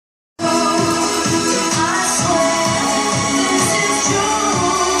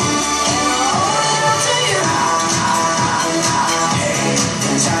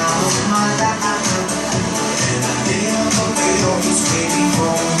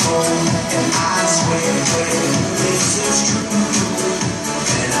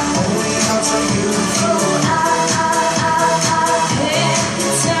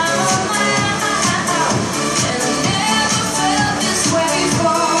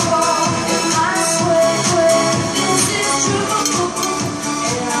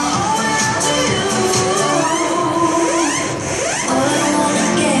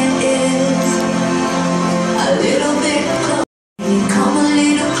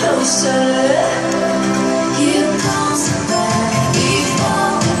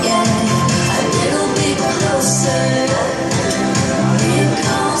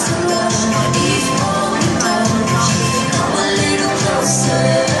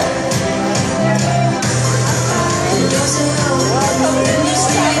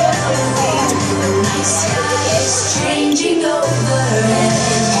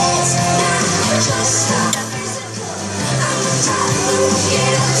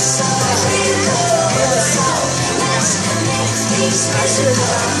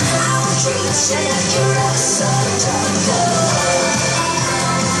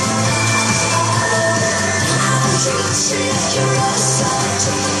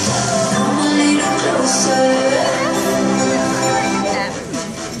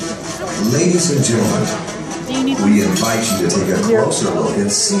Ladies and gentlemen, we invite you to take a closer look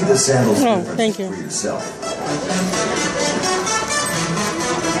and see the sandals for yourself.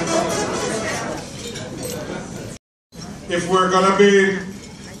 If we're going to be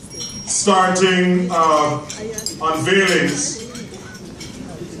starting unveilings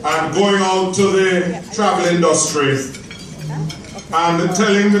and going out to the travel industry and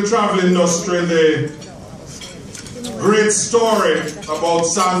telling the travel industry the great story about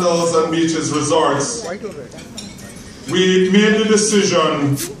Sandals and Beaches Resorts, we made the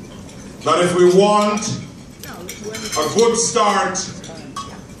decision that if we want a good start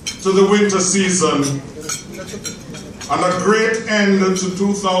to the winter season and a great end to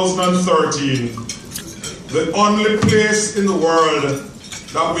 2013, the only place in the world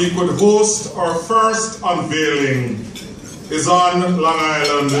that we could host our first unveiling is on Long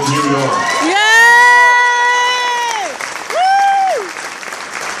Island, New York. Yay! Woo!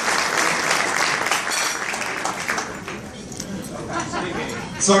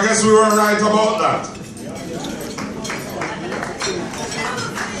 So I guess we were right about that.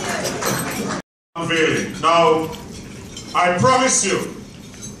 Unveiling. Now, I promise you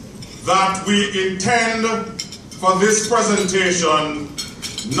that we intend for this presentation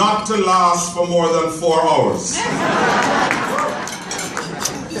not to last for more than 4 hours.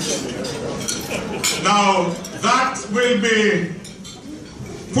 Now, that will be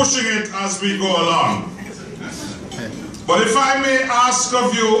pushing it as we go along. But if I may ask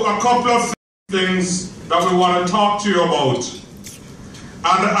of you a couple of things that we want to talk to you about,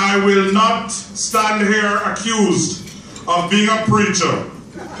 and I will not stand here accused of being a preacher.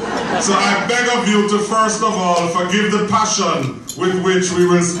 So I beg of you to first of all forgive the passion with which we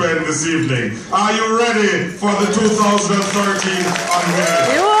will spend this evening. Are you ready for the 2013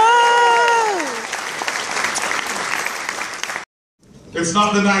 unveiling? It's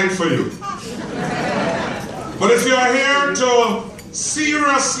not the night for you. But if you're here to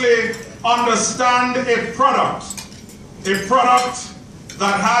seriously understand a product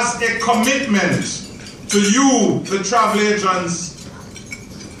that has a commitment to you, the travel agents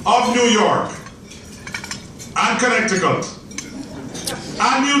of New York and Connecticut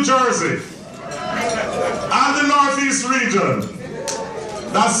and New Jersey and the Northeast region.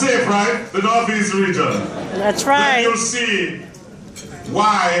 That's safe, right? The Northeast region. That's right. Then you'll see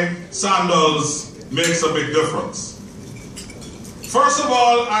why Sandals makes a big difference. First of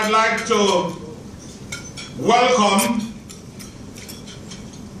all, I'd like to welcome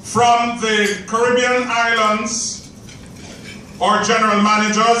from the Caribbean islands, our general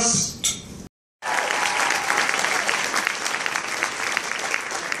managers.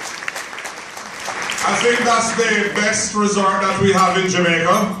 I think that's the best resort that we have in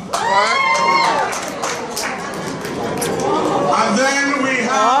Jamaica. And then we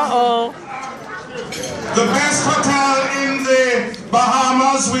have the best hotel in the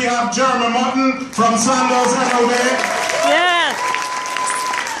Bahamas. We have Jeremy Mutton from Sandals Resorts. Yes.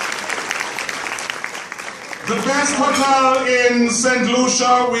 The best hotel in St.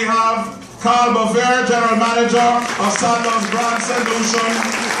 Lucia, we have Carl Bover, General Manager of Sandals Brand St. Lucia.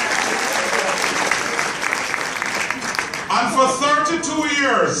 And for 32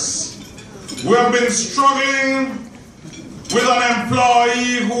 years, we have been struggling with an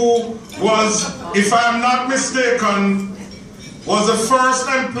employee who was, if I'm not mistaken, was the first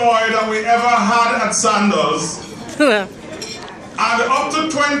employee that we ever had at Sandals. And up to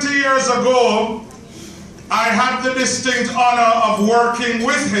 20 years ago, I had the distinct honor of working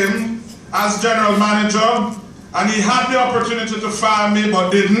with him as general manager, and he had the opportunity to fire me but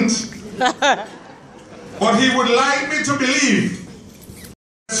didn't. But he would like me to believe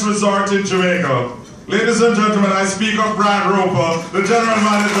this resort in Jamaica. Ladies and gentlemen, I speak of Brad Roper, the general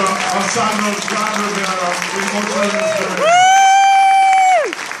manager of Sandals Grand Riviera in Jamaica.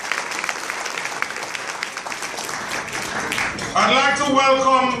 I'd like to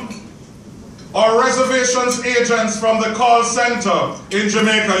welcome Our reservations agents from the call center in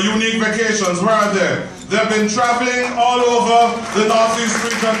Jamaica, Unique Vacations, where are they? They've been traveling all over the Northeast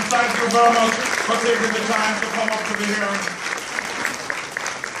region. Thank you very much for taking the time to come up to the hearing.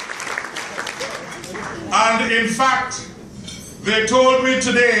 And in fact, they told me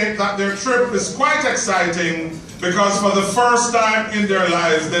today that their trip is quite exciting because for the first time in their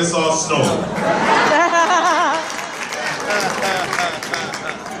lives they saw snow.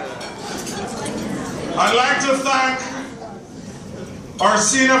 I'd like to thank our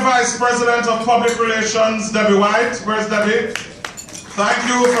Senior Vice President of Public Relations, Debbie White. Where's Debbie? Thank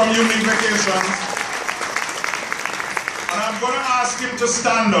you from Unique Vacations. And I'm going to ask him to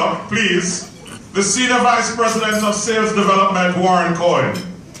stand up, please. The Senior Vice President of Sales Development, Warren Cohen.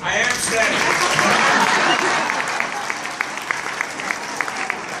 I am standing.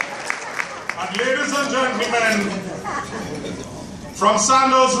 And ladies and gentlemen, from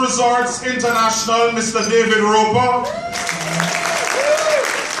Sandals Resorts International, Mr. David Roper.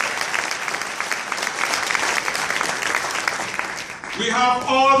 We have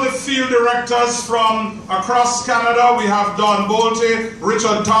all the field directors from across Canada. We have Don Bolte,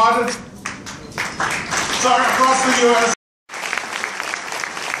 Richard Todd. Sorry, across the US.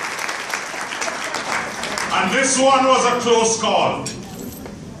 And this one was a close call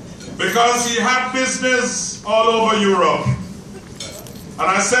because he had business all over Europe. And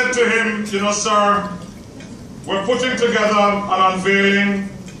I said to him, you know, sir, we're putting together an unveiling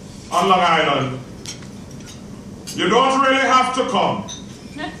on Long Island. You don't really have to come,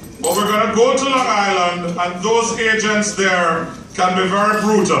 but we're going to go to Long Island, and those agents there can be very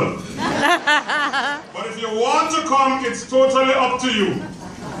brutal. But if you want to come, it's totally up to you.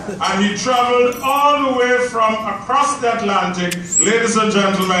 And he traveled all the way from across the Atlantic, ladies and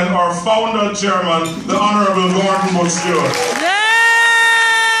gentlemen, our founder chairman, the Honorable Butch Stewart. Yeah!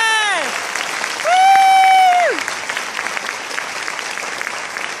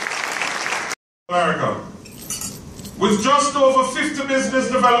 America. With just over 50 business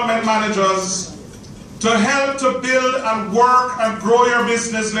development managers to help to build and work and grow your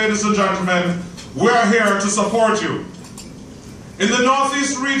business, ladies and gentlemen, we're here to support you. In the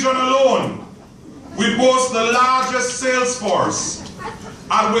Northeast region alone, we boast the largest sales force,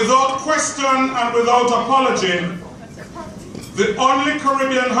 and without question and without apology, the only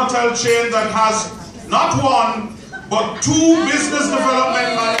Caribbean hotel chain that has not one, but 2 business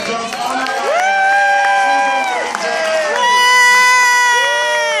development managers on the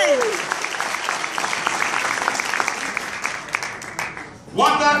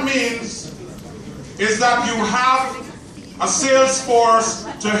What that means is that you have a sales force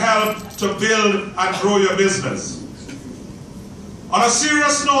to help to build and grow your business. On a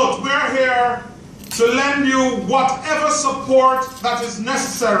serious note, we're here to lend you whatever support that is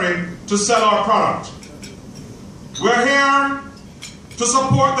necessary to sell our product. We're here to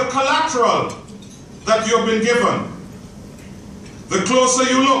support the collateral that you've been given. The closer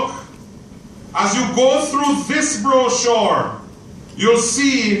you look, as you go through this brochure, you'll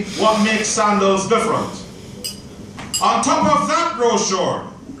see what makes sandals different. On top of that brochure,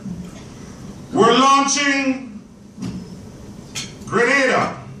 we're launching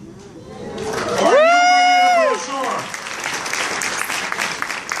Grenada, our new Grenada brochure.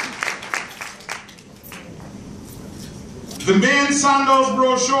 The main sandals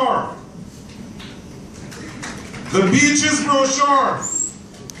brochure, the beaches brochure,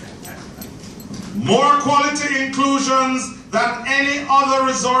 more quality inclusions than any other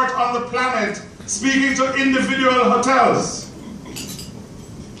resort on the planet, speaking to individual hotels.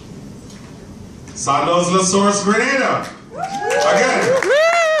 Sandals Resorts Grenada. Again.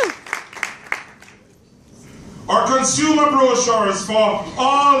 Our consumer brochures for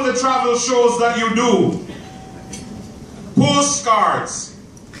all the travel shows that you do. Postcards.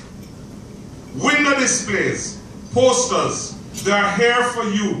 Window displays. Posters. They're here for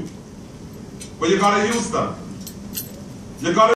you. But you gotta use them. You gotta